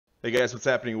Hey guys, what's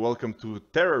happening? Welcome to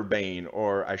tERROrbane,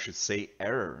 or I should say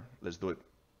Error. Let's do it.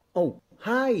 Oh,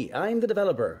 hi, I'm the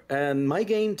developer, and my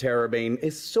game tERROrbane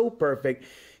is so perfect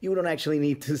you don't actually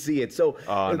need to see it. So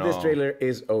Oh this no. trailer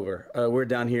is over. We're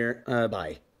done here.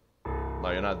 Bye.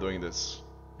 No, you're not doing this.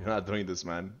 You're not doing this,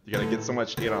 man. You're gonna get so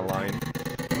much hate online.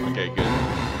 Okay, good.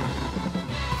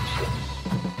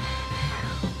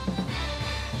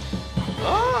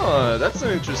 Oh, that's an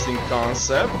interesting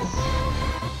concept.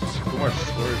 Too much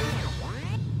sword.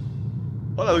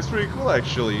 Oh, that looks pretty cool,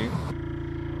 actually.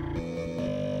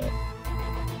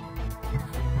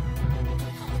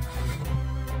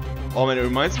 Oh man, it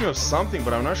reminds me of something,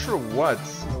 but I'm not sure what.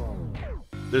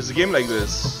 There's a game like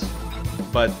this,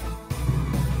 but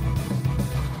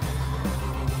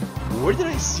where did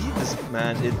I see this,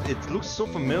 man? It looks so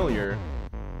familiar.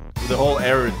 The whole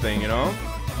error thing, you know?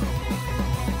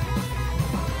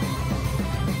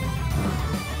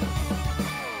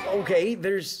 Okay,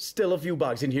 there's still a few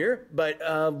bugs in here, but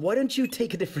why don't you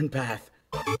take a different path?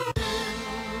 Okay.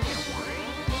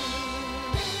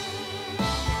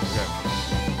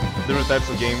 Different types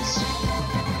of games.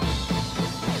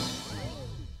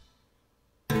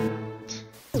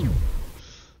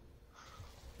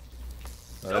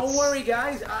 Don't worry,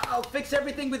 guys. I'll fix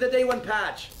everything with the day one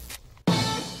patch.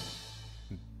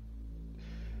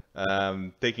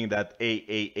 Taking that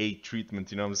AAA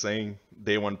treatment, you know what I'm saying?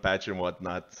 Day one patch and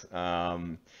whatnot.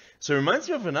 So it reminds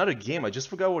me of another game. I just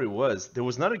forgot what it was. There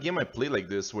was another game I played like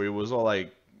this where it was all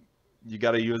like, you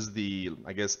gotta use the,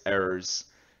 I guess, errors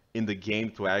in the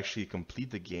game to actually complete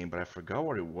the game, but I forgot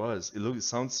what it was. It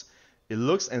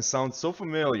looks and sounds so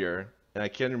familiar, and I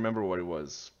can't remember what it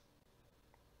was.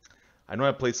 I know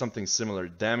I played something similar.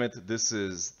 Damn it, this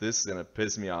is gonna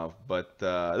piss me off. But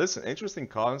this is an interesting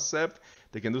concept.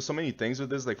 They can do so many things with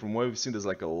this. Like from what we've seen, there's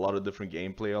like a lot of different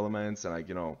gameplay elements and like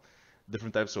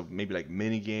different types of maybe like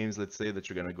mini games, let's say, that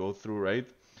you're gonna go through, right?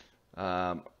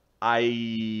 Um,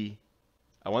 I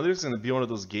I wonder if it's gonna be one of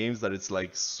those games that it's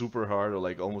like super hard or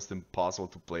like almost impossible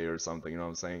to play or something. You know what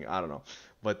I'm saying? I don't know.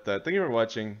 But thank you for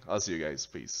watching. I'll see you guys.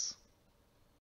 Peace.